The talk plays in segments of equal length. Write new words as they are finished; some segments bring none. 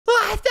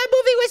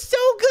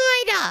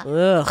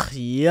Ugh,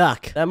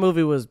 yuck. That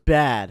movie was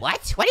bad.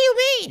 What? What do you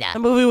mean? That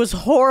movie was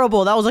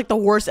horrible. That was like the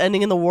worst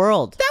ending in the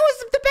world. That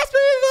was the best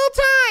movie of all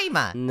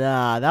time.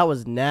 Nah, that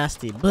was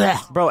nasty.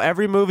 Blech. Bro,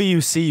 every movie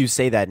you see, you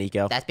say that,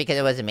 Nico. That's because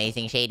it was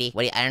amazing, Shady.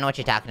 I don't know what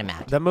you're talking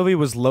about. That movie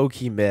was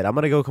low-key mid. I'm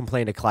gonna go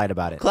complain to Clyde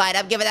about it. Clyde,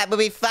 I'm giving that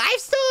movie 5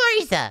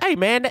 stars. Hey,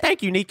 man,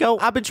 thank you, Nico.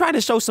 I've been trying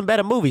to show some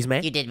better movies,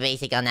 man. You did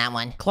basic on that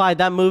one. Clyde,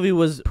 that movie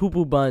was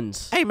poo-poo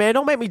buns. Hey, man,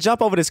 don't make me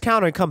jump over this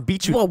counter and come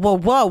beat you. Whoa, whoa,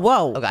 whoa,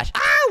 whoa. Oh, gosh.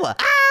 Ow!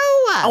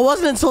 Ow! I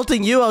wasn't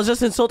insulting you. I was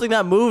just insulting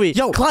that movie.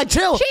 Yo, Clyde,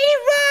 chill. Shady,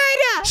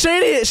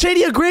 run!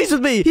 Shady agrees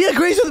with me. He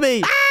agrees with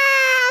me.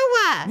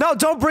 Ow! No,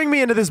 don't bring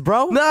me into this,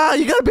 bro. Nah,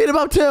 you gotta beat him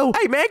up too.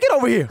 Hey, man, get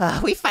over here.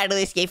 We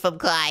finally escaped from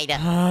Clyde.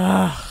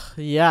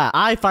 Yeah,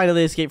 I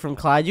finally escaped from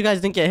Clyde. You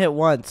guys didn't get hit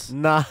once.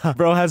 Nah,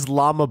 bro has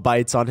llama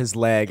bites on his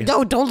leg.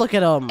 No, don't look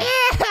at him. Ew!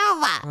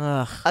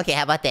 Ugh. Okay,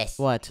 how about this?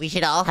 What? We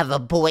should all have a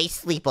boy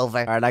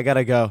sleepover. All right, I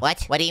gotta go.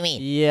 What? What do you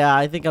mean? Yeah,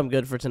 I think I'm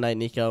good for tonight,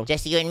 Nico.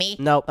 Just you and me?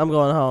 Nope, I'm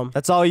going home.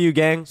 That's all you,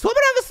 gang. So I'm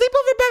gonna have a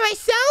sleepover by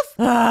myself?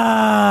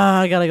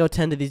 I gotta go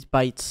tend to these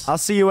bites. I'll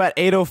see you at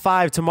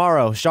 8:05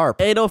 tomorrow, sharp.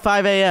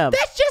 8:05 a.m.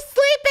 That's just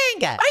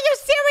sleeping! Are you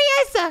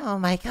serious? Oh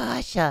my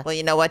gosh. Well,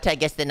 you know what? I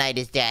guess the night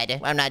is dead.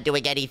 I'm not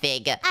doing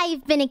anything.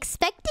 I've been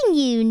expecting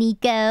you,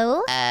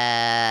 Nico.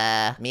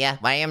 Mia,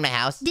 why are you in my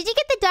house? Did you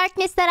get the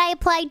darkness that I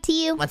applied to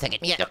you? 1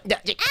 second. Mia,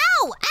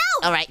 Ow! Ow!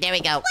 all right, there we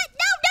go. What?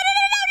 No!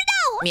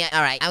 Mia,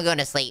 all right, I'm going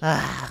to sleep.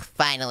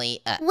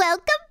 Finally.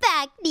 Welcome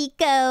back,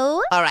 Nico.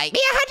 All right.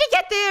 Mia, how'd you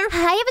get there?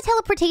 I have a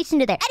teleportation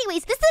to there.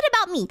 Anyways, this isn't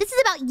about me. This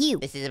is about you.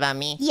 This is about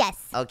me? Yes.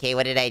 Okay,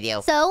 what did I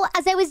do? So,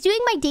 as I was doing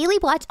my daily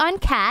watch on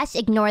Cash,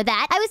 ignore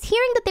that, I was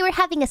hearing that they were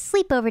having a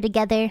sleepover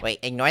together. Wait,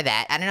 ignore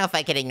that. I don't know if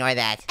I could ignore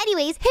that.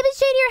 Anyways, him and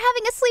Shady are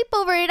having a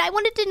sleepover, and I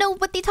wanted to know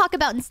what they talk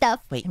about and stuff.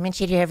 Wait, you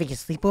mentioned you're having a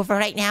sleepover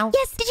right now?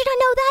 Yes, did you not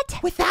know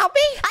that? Without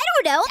me? I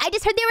don't know. I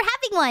just heard they were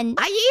having one.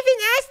 I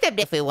even asked them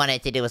if we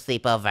wanted to do a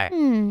sleepover.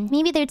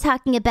 Maybe they're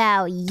talking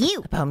about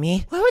you. About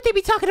me? Why would they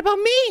be talking about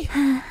me?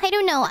 I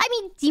don't know. I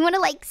mean, do you want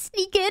to, like,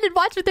 sneak in and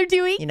watch what they're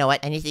doing? You know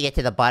what? I need to get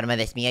to the bottom of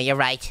this, Mia. You're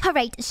right. All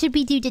right, should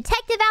we do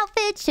detective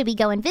outfits? Should we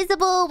go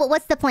invisible?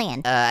 What's the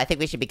plan? I think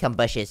we should become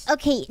bushes.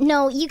 Okay,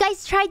 no, you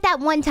guys tried that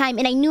one time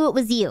and I knew it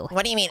was you.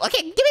 What do you mean?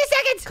 Okay, give me a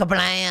second.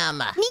 Kablam.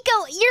 Nico,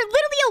 you're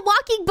literally a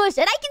walking bush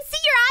and I can see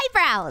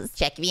your eyebrows.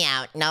 Check me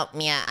out. No,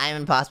 Mia, I'm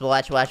impossible.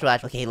 Watch.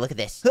 Okay, look at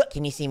this.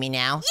 Can you see me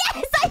now?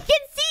 Yes, I can see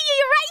you.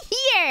 You're right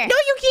here. No,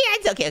 you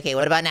can't. Okay,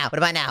 what about now?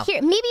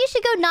 Here, maybe you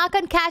should go knock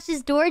on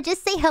Cash's door.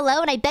 Just say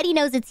hello and I bet he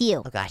knows it's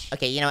you. Oh, gosh.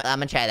 Okay, you know what? I'm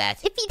gonna try that.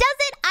 If he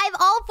doesn't, I'm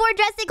all for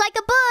dressing like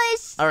a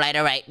bush. All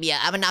right. Mia,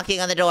 I'm knocking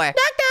on the door.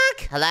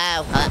 Knock.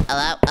 Hello?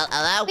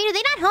 Wait, are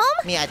they not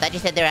home? Mia, I thought you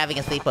said they were having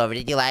a sleepover.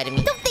 Did you lie to me?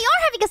 No, they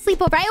are having a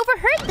sleepover. I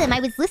overheard them. I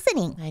was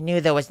listening. I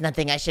knew there was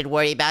nothing I should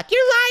worry about. You're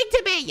lying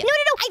to me! No.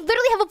 I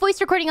literally have a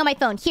voice recording on my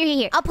phone.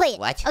 Here. I'll play it.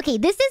 What? Okay,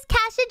 this is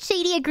Cash and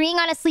Shady agreeing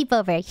on a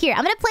sleepover. Here,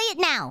 I'm gonna play it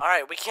now. All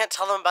right, we can't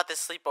tell them about this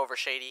sleepover,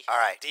 Shady. All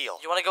right, deal.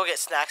 You want to go get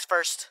snacks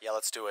first? Yeah,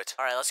 let's do it.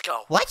 All right, let's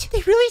go. What?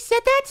 They really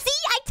said that? See,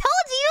 I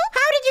told you.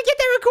 How did you get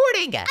that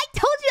recording? I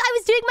told you I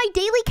was doing my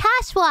daily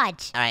Cash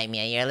watch. All right,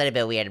 Mia, you're a little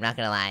bit weird. I'm not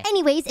gonna lie.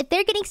 Anyways, if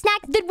they're getting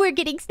snacks, then we're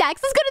getting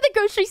snacks. Let's go to the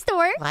grocery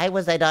store. Why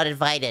was I not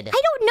invited? I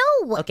don't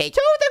know. Okay,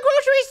 to the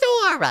grocery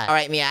store! All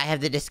right, Mia, I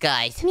have the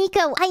disguise.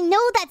 Nico, I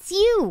know that's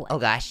you. Oh,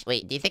 gosh.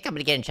 Wait, do you think I'm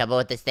gonna get in trouble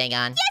with this thing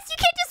on? Yes, you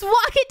can't just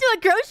walk into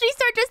a grocery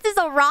store dressed as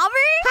a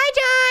robber. Hi,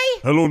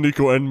 Jai! Hello,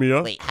 Nico and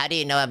Mia. Wait, how do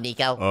you know I'm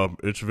Nico?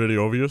 It's very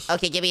obvious.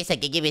 Okay, give me a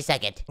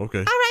second. Okay.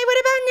 All right, what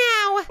about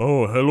now?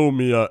 Oh, hello,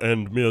 Mia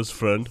and Mia's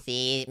friend.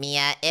 See,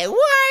 Mia, it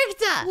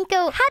worked!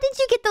 Nico, how did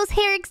you get those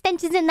hair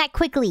extensions in that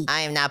quickly?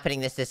 I am not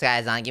putting this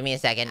disguise on. Give me a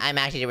second. I'm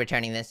actually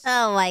returning this.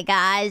 Oh my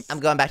gosh. I'm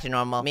going back to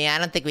normal. Mia, I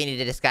don't think we need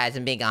a disguise.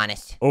 I'm being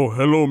honest. Oh,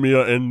 hello,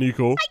 Mia and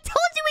Nico. I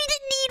told you we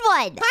didn't need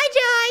one.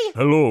 Hi, Jai!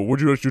 Hello,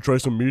 would you like to try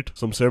some meat?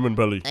 Some salmon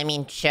belly? I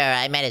mean, sure,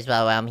 I might as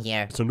well while I'm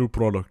here. It's a new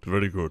product.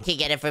 Very good. Can you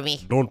get it for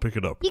me? Don't pick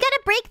it up. You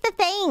gotta break the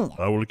thing.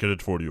 I will get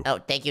it for you. Oh,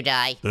 thank you,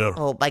 Jai. There.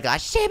 Oh my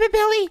gosh, salmon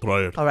belly!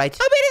 Try it. All right,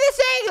 I'm eating this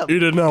thing!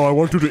 Eat it now. I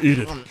want you to eat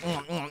it.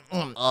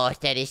 Oh,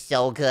 that is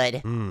so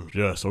good.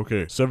 Yes,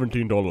 okay.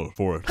 $17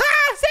 for it. Ah!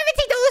 $17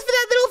 for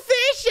that little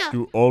fish!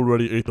 You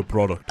already ate the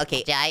product.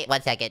 Okay, Jai,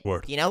 1 second.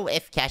 What? Do you know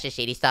if Cash and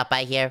Shady stopped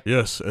by here?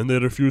 Yes, and they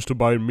refused to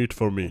buy meat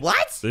for me.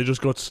 What? They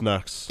just got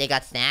snacks. They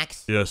got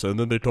snacks? Yes, and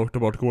then they talked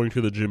about going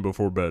to the gym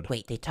before bed.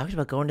 Wait, they talked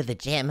about going to the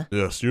gym?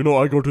 Yes, you know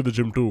I go to the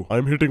gym too.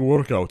 I'm hitting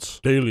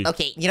workouts daily.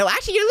 Okay, you know,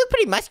 actually, you look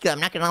pretty muscular.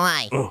 I'm not gonna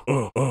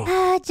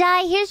lie.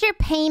 Jai, here's your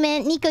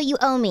payment. Nico, you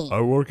owe me.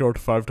 I work out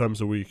 5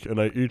 times a week and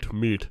I eat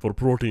meat for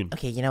protein.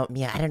 Okay, you know,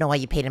 Mia, I don't know why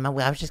you paid him. I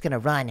was just gonna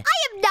run.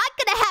 I am not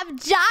gonna have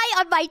Jai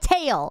on my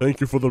tail.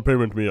 Thank you for the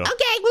payment, Mia.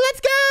 Okay, well,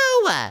 let's go!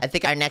 I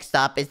think our next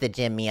stop is the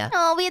gym, Mia.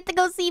 Oh, we have to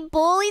go see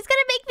Bull. He's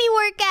gonna make me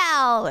work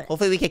out.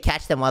 Hopefully we could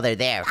catch them while they're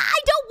there. I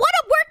don't want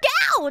to work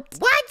out.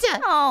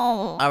 What?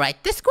 Oh. All right,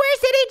 the Square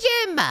City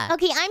Gym!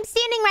 Okay, I'm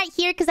standing right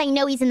here because I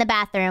know he's in the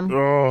bathroom.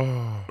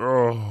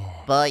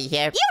 Bull, you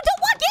here? You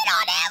don't walk in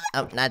on him!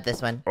 Oh, not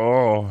this one.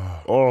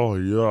 Oh,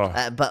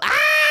 yeah. But... Ow!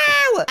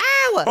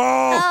 Ow!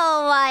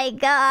 Oh my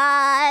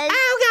god.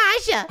 Ow,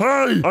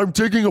 Hey, I'm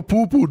taking a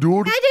poo-poo,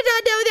 dude. I did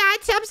not know that.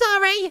 I'm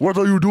sorry. What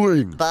are you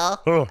doing? Bo,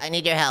 Huh. I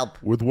need your help.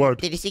 With what?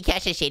 Did you see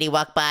Cash and Shady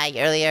walk by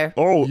earlier?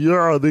 Oh,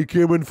 yeah, they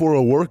came in for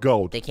a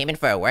workout. They came in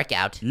for a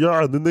workout.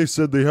 Yeah, and then they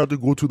said they had to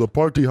go to the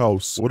party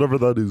house, whatever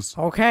that is.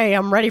 Okay,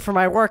 I'm ready for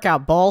my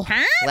workout, Bull.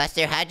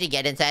 Lester, how'd you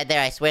get inside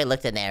there? I swear it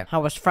looked in there. I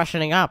was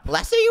freshening up.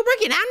 Lester, you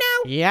working out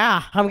now?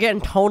 Yeah, I'm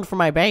getting toned for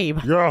my babe.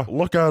 Yeah,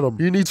 look at him.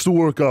 He needs to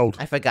work out.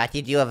 I forgot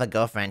you do have a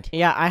girlfriend.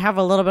 Yeah, I have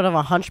a little bit of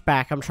a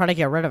hunchback. I'm trying to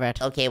get rid of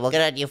it. Okay, well,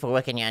 good on you for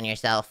working on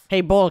yourself.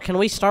 Hey, Bull, can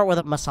we start with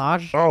a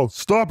massage? Oh,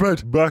 stop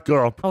it. Back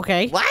up.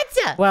 Okay. What?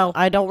 Well,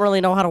 I don't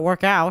really know how to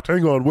work out.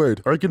 Hang on,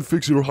 wait. I can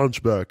fix your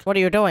hunchback. What are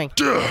you doing?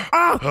 What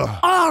are they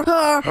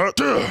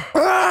doing?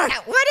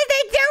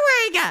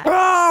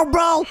 Oh,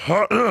 Bull!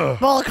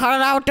 Bull, cut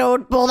it out,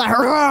 dude. Bull,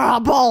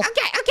 Bull.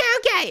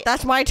 Okay.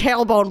 That's my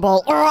tailbone,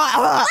 Bull. Let's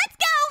go!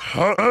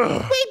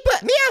 Wait,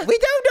 but Mia, we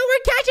don't know where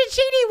Cash and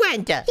Shady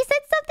went. He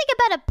said something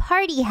about a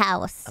party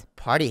house.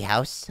 Party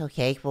house?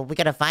 Okay, well, we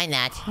gotta find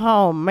that.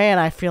 Oh, man,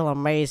 I feel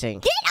amazing.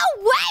 Get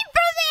away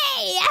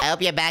from me! I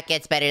hope your back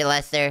gets better,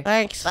 Lester.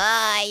 Thanks.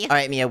 Bye. All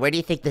right, Mia, where do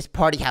you think this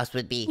party house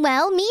would be?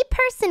 Well, me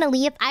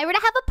personally, if I were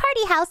to have a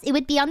party house, it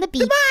would be on the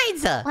beach. The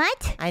mines!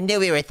 What? I knew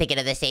we were thinking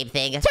of the same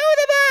thing. To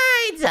the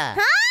mines!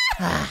 Huh?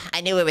 I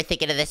knew we were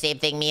thinking of the same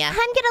thing, Mia. I'm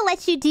gonna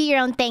let you do your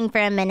own thing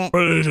for a minute.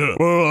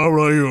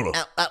 Ow.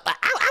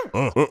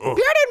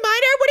 Bearded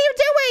Miner, what are you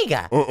doing?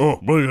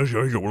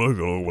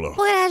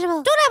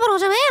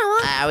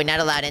 Are we not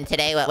allowed in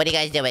today? What are you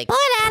guys doing? Ow!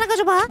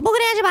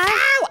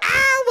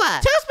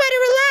 Toe Spider,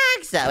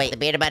 relax! Wait, the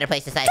Bearded Miner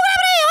placed aside. The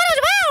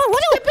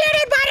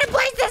Bearded Miner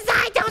placed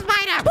aside, Toe Spider!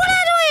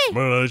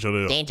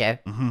 Danger?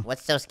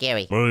 What's so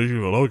scary?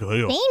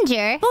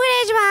 Danger?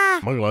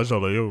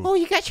 Oh,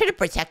 you guys trying to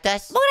protect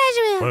us?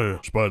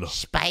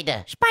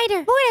 Spider.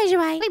 Spider.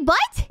 Wait,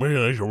 what?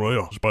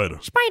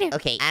 Spider.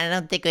 Okay, I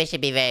don't think we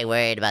should be very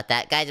worried about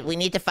that. Guys, we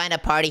need to find a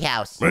party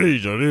house.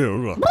 Miners, do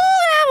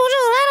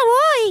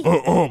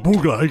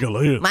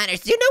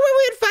you know where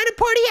we would find a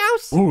party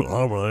house?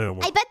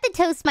 I bet the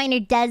Toast Miner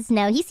does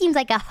know. He seems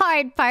like a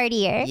hard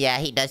partier. Yeah,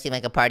 he does seem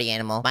like a party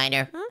animal.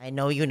 Miner, I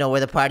know you know where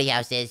the party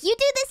house is. You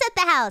do this at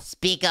the house.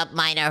 Speak up,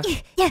 Miner.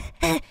 Yes,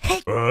 ow, ow!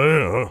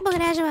 No, it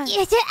was just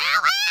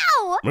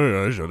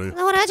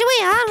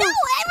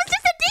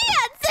a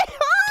dance!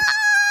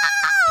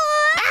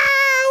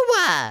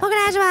 Ow!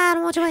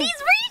 He's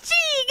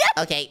reaching!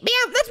 Okay,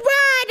 Mia, let's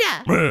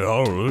run!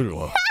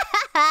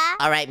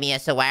 All right, Mia,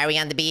 so why are we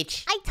on the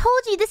beach? I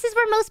told you, this is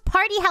where most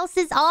party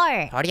houses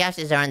are. Party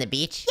houses are on the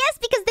beach? Yes,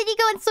 because then you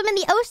go and swim in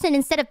the ocean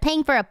instead of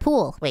paying for a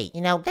pool. Wait,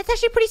 that's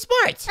actually pretty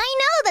smart. I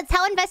know, that's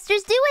how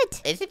investors do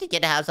it. Isn't to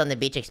get a house on the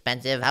beach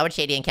expensive? How would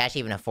Shady and Cash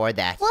even afford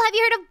that? Well, have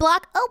you heard of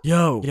block... Oh,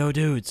 Yo,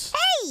 dudes.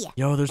 hey!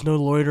 Yo, there's no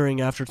loitering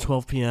after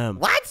 12 p.m.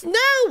 What? No,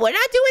 we're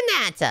not doing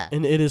that.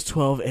 And it is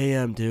 12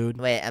 a.m., dude.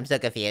 Wait, I'm so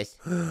confused.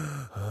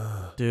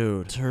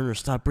 Dude, Turner,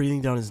 stop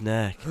breathing down his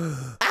neck.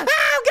 Oh, gosh!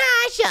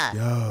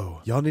 Yo,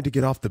 y'all need to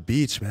get off the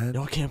beach, man.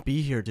 Y'all can't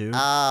be here, dude.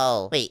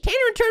 Oh, wait, Tanner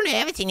and Turner, I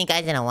haven't seen you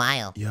guys in a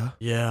while. Yeah?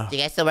 Yeah. Do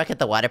you guys still work at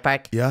the water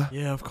park? Yeah?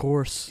 Yeah, of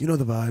course. You know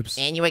the vibes.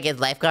 And you work as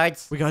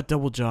lifeguards? We got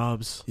double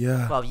jobs.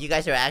 Yeah. Well, you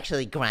guys are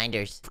actually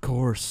grinders. Of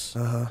course.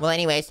 Well,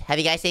 anyways, have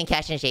you guys seen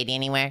Cash and Shady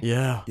anywhere?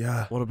 Yeah.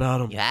 Yeah. What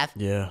about him? You have?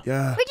 Yeah.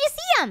 Yeah. Where'd you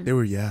see him?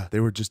 They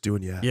were just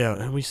doing yeah. Yeah,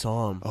 and we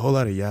saw him. A whole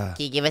lot of yeah.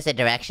 Can you give us a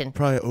direction?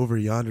 Probably over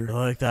yonder.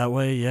 Like that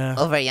way, yeah.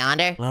 Over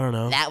yonder? I don't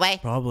know. That way?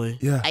 Probably.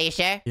 Yeah. Are you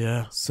sure?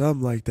 Yeah,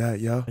 Something like that,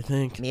 yo. I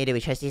think. Mia, do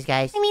we trust these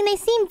guys? I mean, they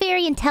seem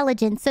very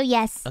intelligent, so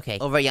yes. Okay,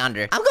 over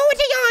yonder. I'm going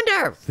to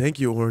yonder! Thank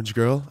you, Orange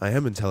Girl. I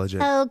am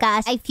intelligent. Oh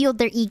gosh, I fueled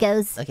their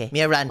egos. Okay,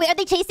 Mia, run. Wait, are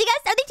they chasing us?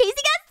 Are they chasing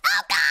us?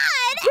 Oh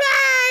god!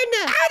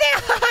 Run! Oh, they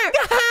are!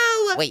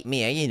 Go! Wait,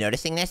 Mia, are you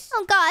noticing this?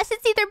 Oh gosh,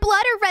 it's either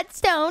blood or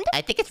redstone.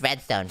 I think it's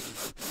redstone.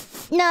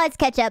 No, it's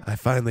ketchup. I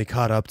finally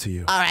caught up to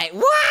you. All right,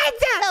 what?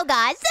 Oh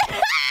gosh.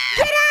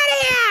 Get out of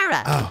here!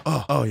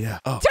 Oh, yeah.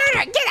 Oh.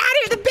 Turner, get out of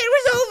here! The bid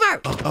was over!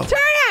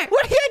 Turner,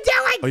 what are you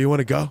doing? Oh, you want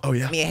to go? Oh,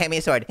 yeah. Mia, hand me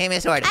a sword. Hand me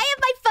a sword. I have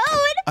my phone.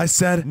 I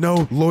said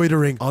no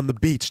loitering on the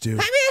beach, dude.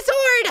 Hand me a sword!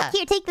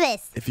 Here, take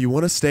this. If you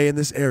want to stay in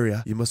this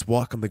area, you must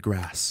walk on the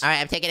grass. All right,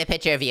 I'm taking a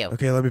picture of you.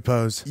 Okay, let me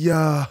pose.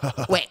 Yeah.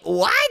 Wait,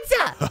 what?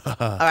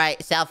 All right,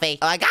 selfie.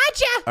 Oh, I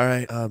gotcha! All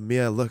right,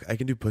 Mia, look, I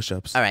can do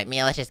push-ups. All right,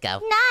 Mia, let's just go.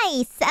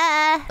 Nice.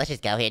 Let's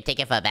just go. Here, take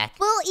your phone back.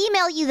 We'll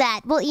email you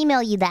that.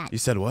 You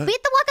said what? We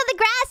have to walk on the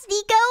grass,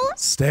 Nico.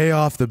 Stay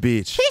off the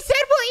beach. He said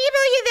we'll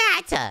email you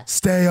that!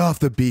 Stay off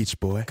the beach,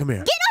 boy. Come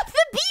here. Get off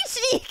the beach,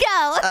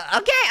 Nico.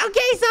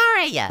 Okay,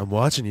 sorry. I'm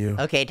watching you.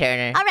 Okay,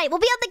 Turner. All right, we'll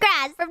be on the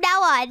grass from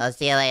now on. I'll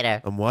see you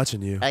later. I'm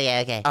watching you.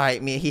 Okay. All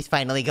right, Mia, he's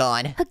finally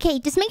gone. Okay,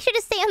 just make sure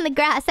to stay on the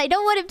grass. I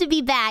don't want him to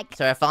be back.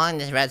 So we're following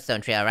this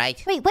redstone trail,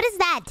 right? Wait, what is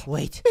that?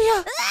 Wait.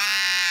 Ah!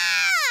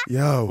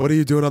 Yo, what are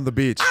you doing on the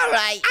beach? All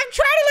right, I'm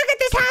trying to look at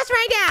this house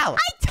right now.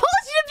 I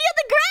told you to be on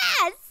the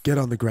grass. Get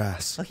on the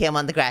grass. Okay, I'm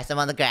on the grass. I'm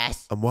on the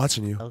grass. I'm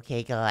watching you.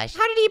 Okay, gosh.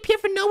 How did he appear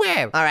from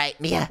nowhere? All right,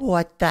 Mia.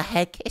 What the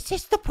heck? Is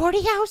this the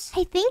party house?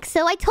 I think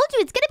so. I told you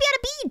it's gonna be on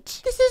a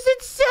beach. This is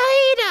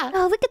insane.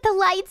 Oh, look at the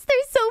lights. They're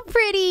so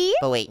pretty.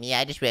 But wait, Mia,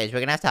 I just realized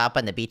we're gonna have to hop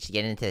on the beach to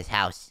get into this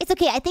house. It's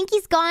okay. I think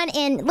he's gone,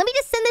 and let me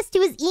just send this to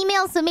his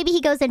email so maybe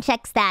he goes and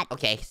checks that.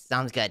 Okay,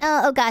 sounds good.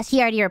 Oh gosh, he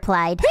already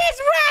replied. He's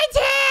right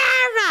here!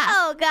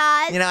 Oh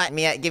gosh. You know what,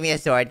 Mia? Give me a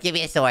sword. Give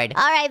me a sword.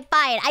 All right,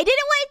 fine. I didn't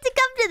want it to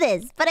come to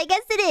this, but I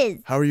guess it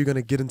is. How are you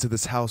gonna get into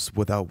this house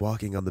without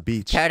walking on the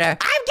beach? Turner,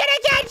 I'm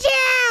gonna get you!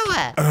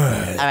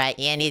 All right,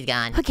 yeah, and he's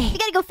gone. Okay, we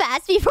gotta go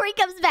fast before he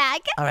comes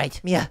back. All right,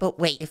 Mia. But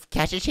wait, if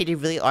Cash and Shady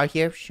really are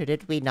here,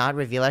 shouldn't we not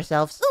reveal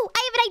ourselves? Ooh,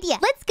 I have an idea.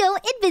 Let's go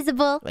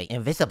invisible. Wait,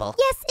 invisible?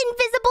 Yes,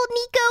 invisible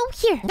Nico.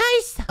 Here.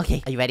 Nice.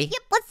 Okay, are you ready?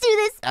 Yep, let's do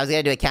this. I was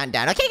gonna do a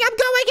countdown. Okay, I'm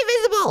going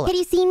invisible. Can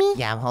you see me?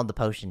 Yeah, I'm holding the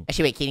potion.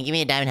 Actually, wait, can you give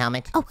me a diamond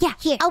helmet? Oh, yeah,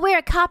 here. I'll wear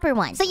a copper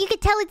one so you can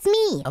tell it's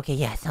me. Okay,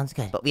 yeah, sounds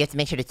good. But we have to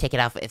make sure to take it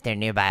off if they're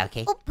nearby,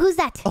 okay? Oh, who's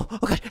that? Oh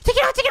gosh, take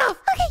it off, take it off!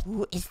 Okay.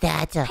 Who is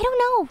that? I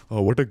don't know.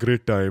 Oh, what a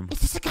great time. Is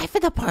this a guy for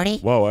the party?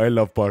 Wow, I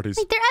love parties.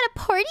 Wait, they're at a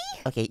party?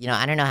 Okay,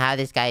 I don't know how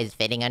this guy is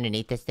fitting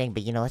underneath this thing,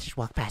 but let's just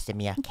walk past him,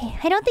 Mia. Okay,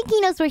 I don't think he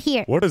knows we're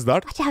here. What is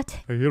that? Watch out.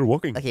 I hear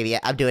walking. Okay, Mia,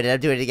 I'm doing it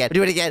again. I'm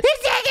doing it again. He's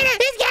taking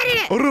it! He's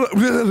getting it!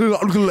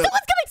 Someone's coming.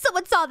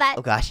 Someone saw that.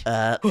 Oh gosh,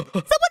 Someone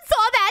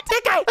saw that.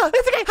 that guy! Oh,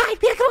 that's a guy! Hi,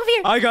 Mia, come over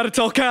here! I gotta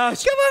tell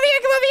Cash. Come over here,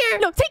 come over here!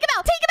 No, take him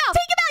out. Take him out.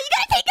 Take him out. You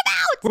gotta take him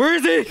out. Where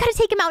is he? You gotta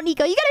take him out,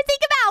 Nico. You gotta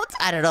take him out.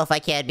 I don't know if I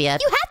can, Mia.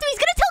 You have to. He's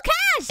gonna tell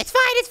Cash. It's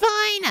fine, it's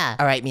fine!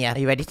 All right, Mia, are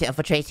you ready to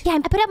infiltrate? Yeah, I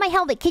put up my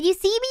helmet. Can you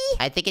see me?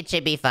 I think it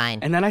should be fine.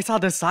 And then I saw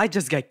this side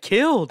just get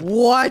killed.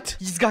 What?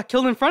 He just got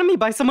killed in front of me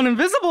by someone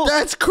invisible.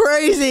 That's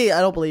crazy.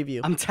 I don't believe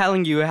you. I'm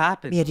telling you, it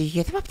happened. Mia, did you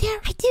hear them up there?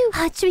 I do.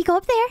 Should we go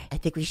up there? I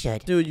think we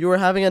should. Dude, you were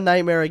having a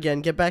nightmare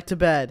again. Get back to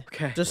bed.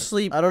 Okay. Just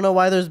sleep. I don't know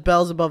why there's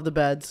bells above the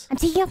beds. I'm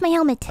taking off my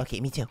helmet. Okay,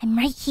 me too. I'm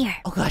right here.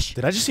 Oh gosh.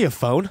 Did I just see a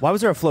phone? Why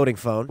was there a floating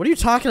phone? What are you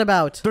talking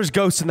about? There's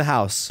ghosts in the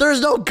house.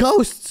 There's no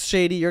ghosts,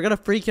 Shady. You're gonna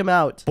freak him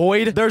out.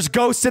 Boyd, there's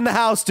ghosts in the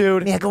house,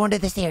 dude. Mia, go under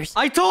the stairs.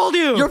 I told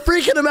you. You're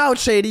freaking him out,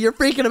 Shady. You're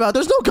freaking him out.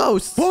 There's no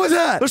ghosts. What was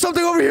that? There's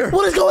something over here.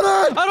 What is going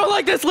on? I don't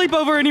like this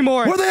sleepover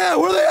anymore. Where they at?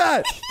 Where they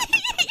at?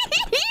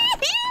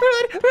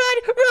 Run!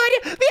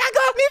 Mia,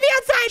 go! Meet me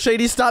outside!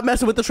 Shady, stop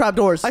messing with the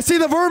trapdoors. I see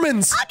the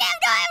vermins. Okay,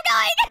 I'm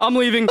going. I'm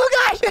leaving. Oh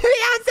gosh! Meet me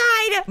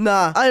outside!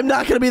 Nah, I am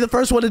not gonna be the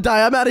first one to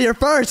die. I'm out of here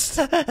first.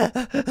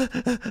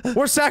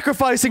 We're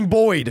sacrificing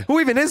Boyd. Who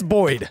even is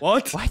Boyd?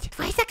 What? What?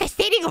 Why is that guy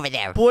standing over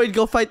there? Boyd,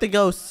 go fight the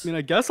ghosts. I mean,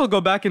 I guess I'll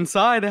go back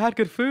inside. They had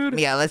good food.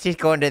 Mia, let's just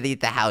go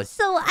underneath the house.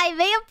 So I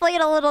may have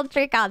played a little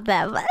trick on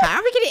them. How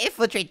are we gonna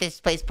infiltrate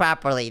this place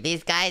properly?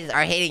 These guys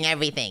are hating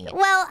everything.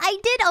 Well, I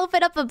did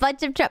open up a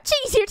bunch of traps.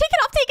 Shady's here. Take it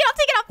off. Take it off.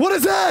 Take it off. What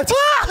is that?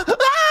 Oh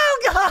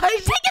gosh! Take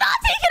it off.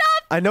 Take it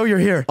off. I know you're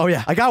here. Oh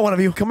yeah, I got one of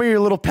you. Come here, you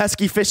little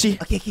pesky fishy.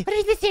 Okay,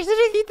 underneath the stairs,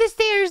 underneath the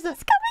stairs. He's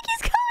coming.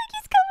 He's coming.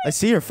 He's coming. I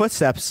see your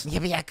footsteps.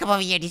 Yeah, come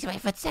over here. Do you see my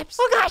footsteps?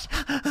 Oh gosh!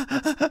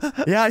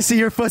 Yeah, I see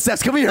your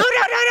footsteps. Come here. No! He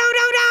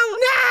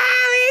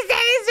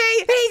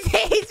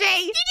sees me!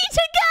 You need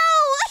to go.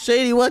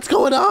 Shady, what's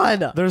going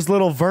on? There's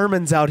little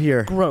vermins out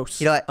here.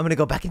 Gross. You know what? I'm gonna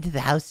go back into the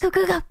house.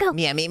 Go.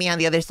 Mia, meet me on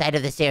the other side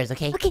of the stairs,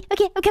 okay? Okay,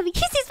 I'm coming. He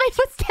sees my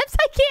footsteps.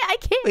 I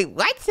can't. Wait,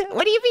 what?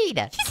 What do you mean?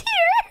 He's here.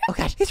 Oh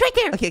gosh, he's right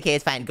there. Okay,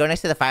 it's fine. Go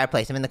next to the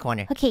fireplace. I'm in the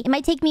corner. Okay, it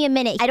might take me a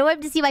minute. I don't want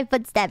him to see my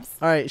footsteps.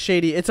 All right,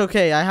 Shady, it's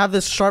okay. I have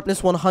this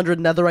sharpness 100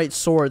 netherite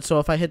sword, so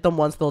if I hit them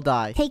once, they'll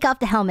die. Take off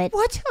the helmet.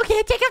 What?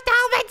 Okay, take off the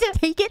helmet.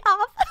 Take it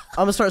off.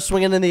 I'm gonna start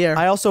swinging in the air.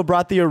 I also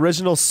brought the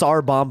original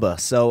Sar Bomba,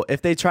 so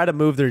if they try to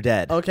move, they're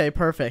dead. Okay,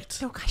 perfect.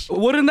 Oh gosh.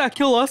 Wouldn't that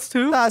kill us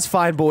too? That's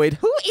fine, Boyd.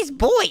 Who is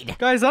Boyd?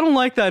 Guys, I don't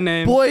like that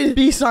name. Boyd,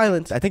 be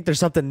silent. I think there's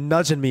something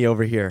nudging me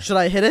over here. Should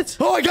I hit it?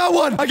 Oh, I got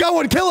one!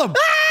 Kill him!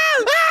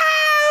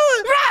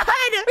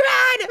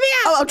 Run! Mia!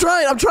 Oh, I'm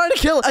trying to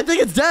kill it. I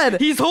think it's dead.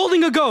 He's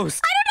holding a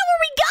ghost. I don't know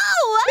where we go.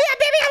 Mia,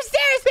 baby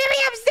upstairs!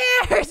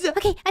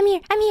 Okay, I'm here.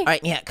 All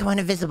right, Mia, come on,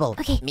 invisible.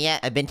 Okay. Mia,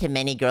 I've been to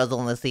many girls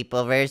only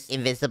sleepovers,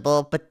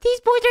 invisible, but these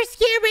boys are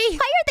scary. Why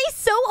are they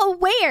so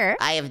aware?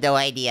 I have no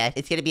idea.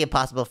 It's gonna be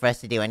impossible for us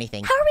to do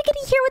anything. How are we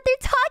gonna hear what they're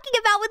talking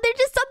about when they're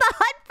just on the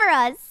hunt for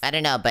us? I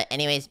don't know, but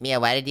anyways, Mia,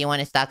 why did you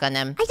want to stalk on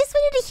them? I just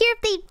wanted to hear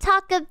if they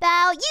talk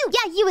about you.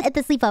 Yeah, you at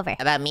the sleepover.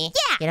 About me?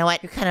 Yeah. You know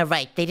what? You're kind of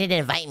right. They didn't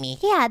invite me.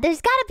 Yeah,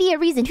 there's gotta be a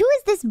reason. Who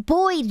is this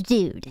Boyd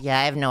dude? Yeah,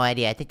 I have no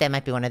idea. I think that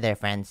might be one of their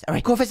friends. All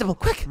right, go invisible,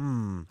 quick.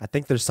 I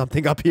think there's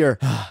something up here.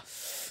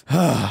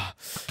 I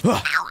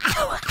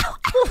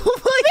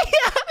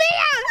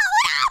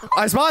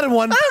spotted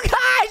one. Oh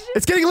gosh!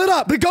 It's getting lit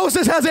up. The ghost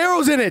has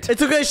arrows in it.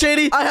 It's okay,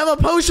 Shady. I have a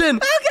potion.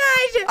 Oh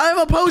gosh! I have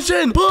a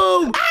potion.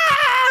 Boom.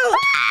 Ow!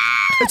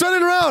 It's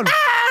running around.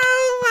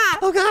 Ow!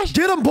 Oh gosh!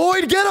 Get him,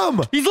 Boyd. Get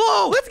him. He's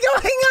low. What's going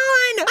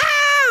on?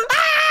 Ow!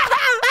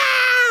 Ow!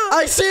 Ow!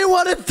 I see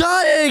one. It's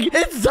dying.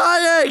 It's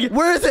dying.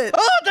 Where is it?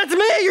 Oh, that's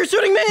me. You're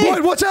shooting me.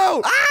 Boyd, watch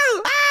out.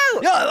 Ow!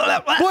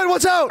 Ow! Boyd,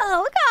 watch out.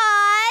 Oh, gosh.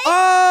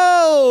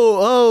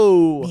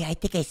 Oh. Yeah, I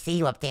think I see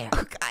you up there.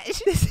 Oh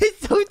gosh, this is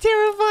so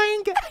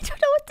terrifying. I don't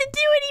know what to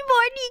do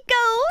anymore,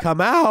 Nico. Come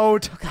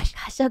out. Oh gosh,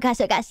 gosh, oh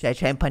gosh, oh gosh. Should I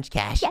try and punch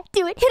Cash? Yeah,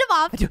 do it. Hit him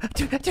off.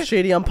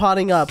 Shady, I'm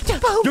potting up.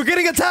 You're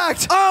getting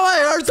attacked. Oh,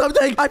 I heard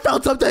something. I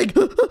felt something.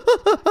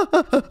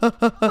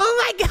 Oh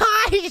my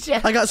gosh!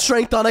 I got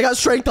strength on.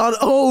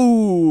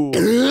 Oh.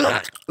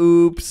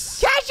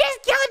 Oops. Cash is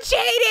killing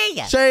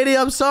Shady! Shady,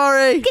 I'm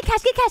sorry. Good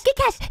Cash, good Cash, good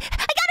Cash. I got him.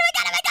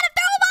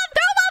 Throw him off.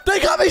 They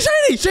got me,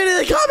 Shady. Shady,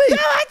 they got me. No,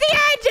 at the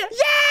edge!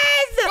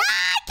 Yes!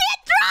 I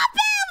can't drop him.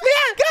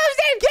 Yeah, comes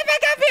in! Get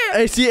back up here!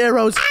 I see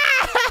arrows.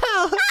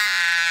 Ow!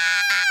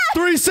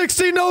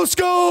 360 no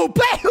scope.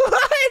 Wait,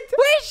 what?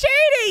 Where's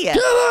Shady? Get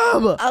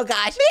him. Oh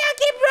gosh. Mia,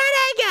 keep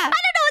running! I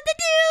don't know what to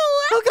do.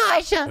 Oh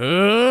gosh.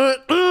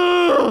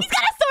 He's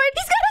got a sword.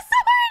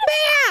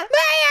 Mia!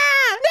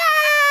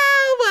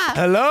 No!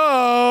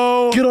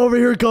 Hello. Get over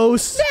here,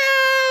 ghost. No!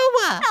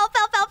 Help.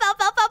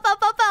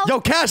 Yo,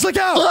 Cash, look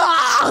out.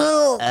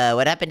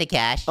 What happened to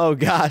Cash? Oh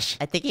gosh.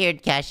 I think he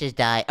heard Cash just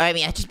die. All right,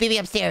 Mia, just meet me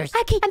upstairs.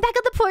 Okay, I'm back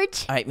on the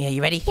porch. All right, Mia,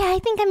 you ready? Yeah, I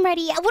think I'm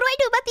ready. What do I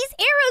do about these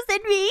arrows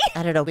in me?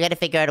 I don't know. We gotta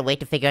figure out a way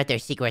to figure out their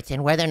secrets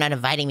and where they're not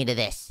inviting me to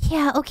this.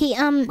 Yeah, okay,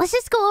 let's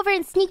just go over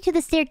and sneak to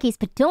the staircase,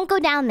 but don't go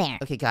down there.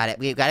 Okay, got it.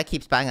 We've gotta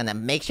keep spying on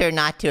them. Make sure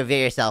not to reveal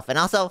yourself. And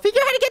also,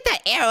 figure out how to get that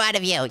arrow out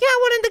of you. You got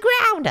one in the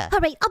ground. All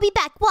right, I'll be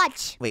back.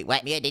 Watch. Wait,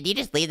 what? Mia, did you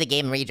just leave the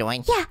game and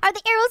rejoin? Yeah, are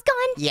the arrows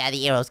gone? Yeah,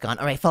 the arrow's gone.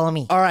 All right, follow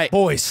me. All right,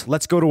 boys,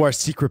 let's go to our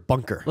secret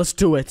bunker. Let's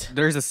do it.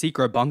 There's a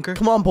secret bunker.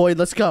 Come on, Boyd.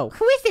 Let's go.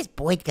 Who is this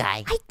Boyd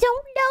guy? I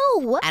don't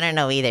know. I don't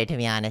know either, to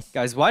be honest.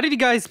 Guys, why did you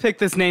guys pick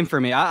this name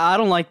for me? I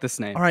don't like this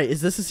name. All right,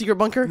 is this a secret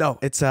bunker? No,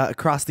 it's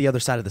across the other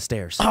side of the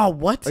stairs. Oh,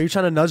 what? Are you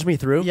trying to nudge me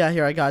through? Yeah,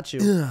 here, I got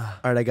you.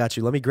 All right, I got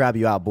you. Let me grab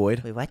you out,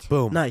 Boyd. Wait, what?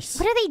 Boom. Nice.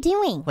 What are they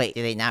doing? Wait,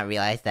 do they not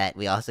realize that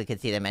we also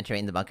could see them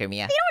entering the bunker,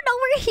 Mia? They don't know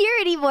we're here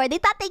anymore. They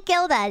thought they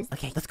killed us.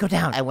 Okay, let's go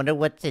down. I wonder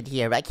what's in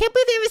here. I can't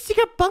believe they have a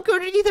secret bunker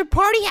underneath their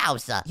party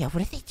house. Yeah,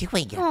 what are they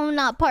doing? Oh,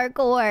 not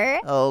parkour.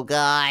 Oh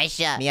gosh.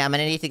 Mia, I'm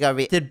gonna need to go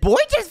Did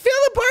Boyd just feel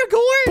the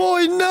parkour?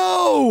 Boyd,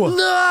 no! No!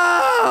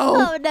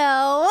 Oh,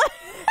 no.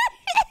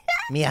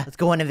 Mia, let's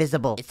go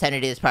invisible. It's time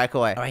to do this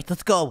parkour. All right,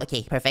 let's go.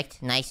 Okay,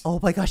 perfect. Nice. Oh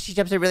my gosh, these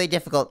jumps are really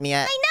difficult,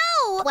 Mia. I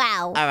know.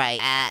 Wow. All right,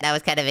 that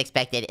was kind of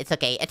expected. It's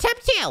okay.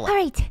 Attempt 2. All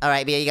right. All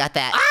right, Mia, you got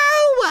that.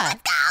 Ow! Let's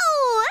go.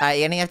 All right,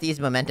 you're gonna have to use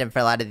momentum for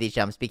a lot of these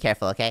jumps. Be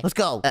careful, okay? Let's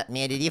go.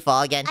 Mia, did you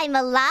fall again? I'm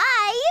alive.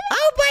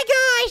 Oh my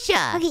gosh!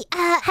 Okay,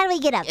 how do I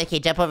get up? Okay,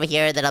 jump over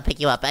here, then I'll pick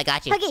you up. I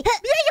got you. Okay. Mia,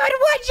 you had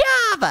one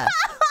job!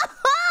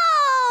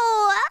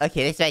 Oh!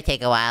 Okay, this might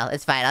take a while.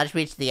 It's fine. I'll just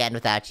reach the end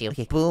without you.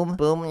 Okay, boom,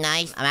 boom,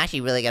 nice. I'm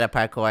actually really good at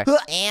parkour.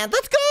 And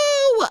let's go!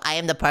 I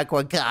am the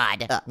parkour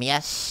god.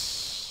 Mia?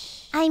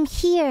 I'm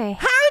here.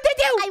 How did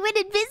you? I went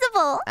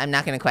invisible. I'm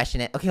not gonna question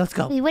it. Okay, let's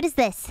go. Wait, what is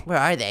this? Where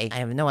are they? I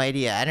have no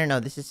idea. I don't know.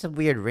 This is some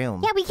weird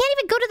room. Yeah, we can't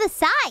even go to the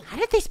side. How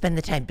did they spend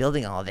the time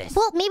building all this?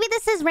 Well, maybe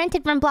this is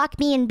rented from Block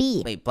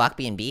B&B. Wait, Block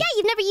B&B? Yeah,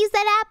 you've never used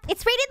that app?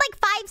 It's rated like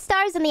 5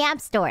 stars in the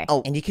App Store.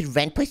 Oh, and you could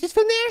rent places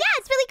from there? Yeah,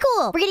 it's really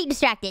cool. We're getting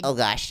distracted. Oh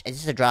gosh,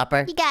 is this a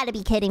dropper? You gotta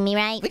be kidding me,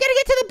 right? We gotta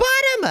get to the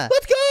bottom!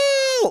 Let's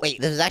go!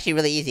 Wait, this is actually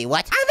really easy.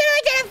 What? I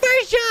literally did it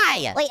first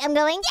try! Wait, I'm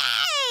going. Yay!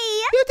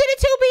 You did it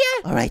too,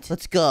 Mia! Alright,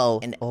 let's go.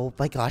 And oh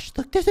my gosh,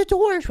 look, there's a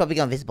door. Should probably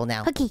go invisible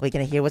now. Okay. Wait,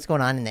 can I hear what's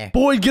going on in there?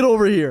 Boyd, get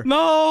over here.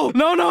 No!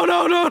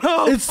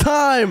 It's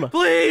time.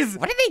 Please!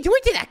 What are they doing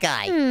to that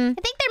guy? I think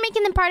they're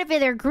making them part of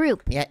their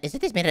group. Yeah,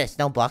 isn't this made out of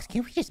snow blocks?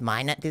 Can't we just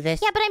mine not do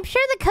this? Yeah, but I'm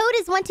sure the code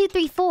is 1, 2,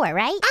 3, 4,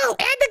 right? Oh,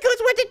 and the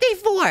code's 1, 2, 3,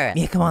 4!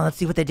 Mia, come on, let's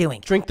see what they're doing.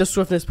 Drink the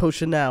swiftness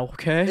potion now.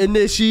 Okay.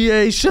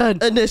 Initiation.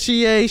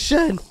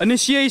 Initiation!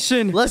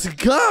 Let's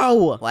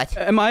go. What?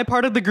 Am I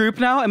part of the group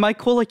now? Am I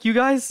cool like you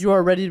guys? You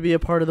are ready to be a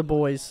part of the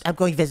boys. I'm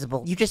going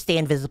visible. You just stay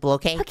invisible,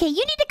 okay? Okay, you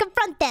need to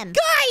confront them.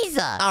 Guys!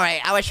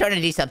 Alright, I was trying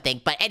to do something,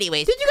 but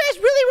anyways, did you guys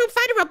really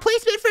find a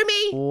replacement for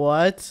me?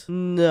 What?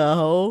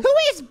 No. Who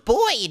is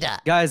Boyd?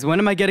 Guys, when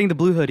am I getting the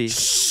blue hoodie?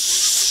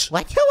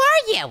 What? Who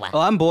are you?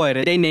 Oh, I'm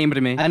Boyd. They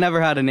named me. I never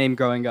had a name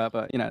growing up,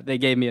 but, they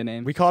gave me a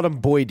name. We called him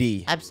Boy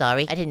D. I'm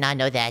sorry. I did not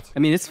know that. I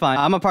mean, it's fine.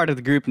 I'm a part of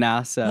the group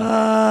now, so...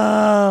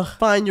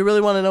 Fine, you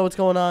really want to know what's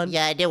going on?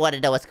 Yeah, I did want to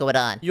know what's going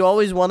on. You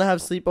always want to have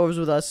sleepovers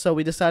with us, so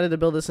we decided to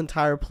build this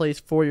entire place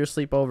for your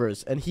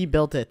sleepovers, and he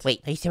built it. Wait,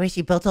 are you serious?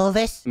 You built all of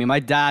this? I mean, my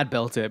dad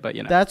built it, but,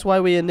 That's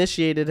why we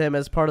initiated him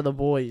as part of the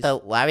boys.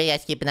 So why are you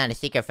guys keeping that a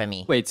secret from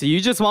me? Wait, so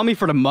you just want me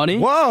for the money?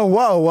 Whoa,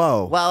 whoa,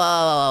 whoa.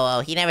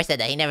 Whoa. He never said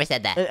that. He never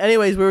said that. And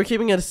anyways, we were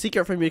keeping it a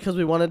secret from you because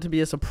we wanted it to be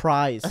a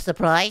surprise. A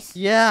surprise?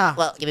 Yeah.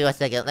 Well, give me 1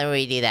 second. Let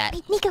me redo that.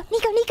 Wait, Nico.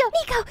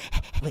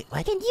 Wait,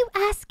 what? Can you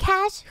ask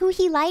Cash who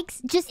he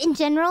likes, just in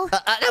general?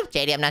 No,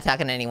 JD, I'm not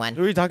talking to anyone.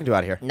 Who are you talking to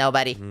out here?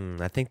 Nobody.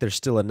 I think there's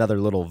still another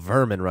little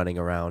vermin running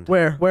around.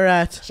 Where? Where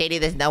at? Shady,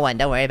 there's no one.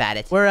 Don't worry about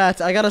it. Where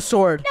at? I got a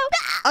sword. No.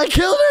 I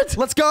killed it!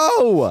 Let's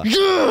go!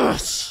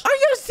 Yes! Are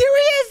you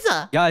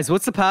serious? Guys,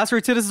 what's the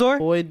password to this door?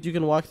 Boyd, you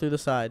can walk through the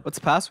side. What's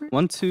the password?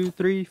 1, 2,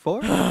 3,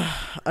 4?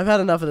 I've had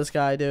enough of this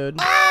guy, dude.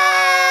 All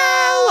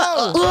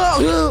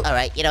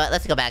right, you know what?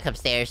 Let's go back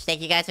upstairs.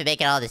 Thank you guys for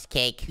making all this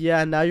cake.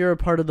 Yeah, now you're a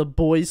part of the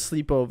boys'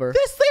 sleepover.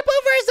 This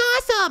sleepover is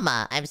awesome.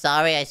 I'm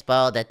sorry I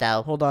spoiled it,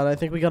 though. Hold on, I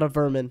think we got a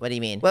vermin. What do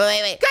you mean?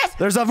 Wait. Guys!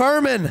 There's a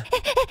vermin!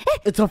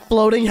 It's a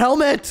floating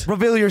helmet.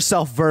 Reveal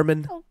yourself,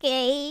 vermin.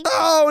 Okay.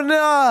 Oh,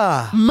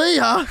 nah.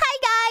 Mia. Hi,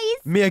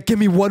 guys. Mia, give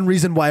me one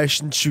reason why I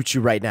shouldn't shoot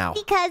you right now.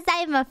 Because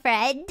I'm a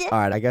friend. All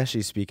right, I guess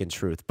she's speaking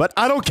truth, but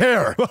I don't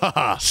care.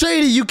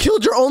 Shady, you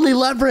killed your only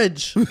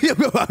leverage.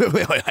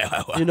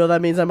 You know that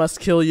means I must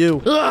kill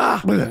you.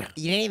 You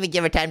didn't even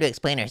give her time to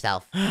explain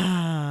herself.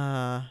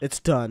 It's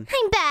done.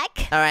 I'm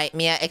back. All right,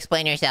 Mia,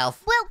 explain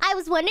yourself. Well, I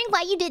was wondering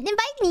why you didn't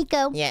invite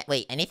Nico. Yeah,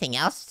 wait, anything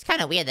else? It's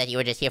kind of weird that you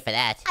were just here for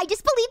that. I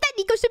just believe that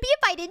Nico should be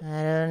invited.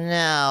 I don't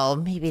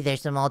know. Maybe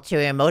there's some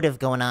ulterior motive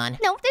going on.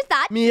 No, there's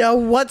not. Mia,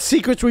 what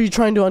secrets were you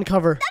trying to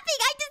uncover? Nothing.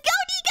 I just go,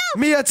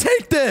 Nico. Mia,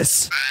 take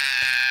this.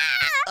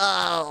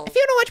 Oh. If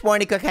you want to watch more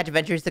Nico Catch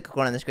Adventures, click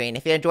on the screen.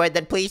 If you enjoyed,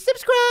 then please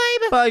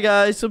subscribe. Bye,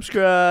 guys.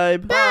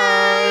 Subscribe.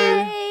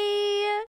 Bye.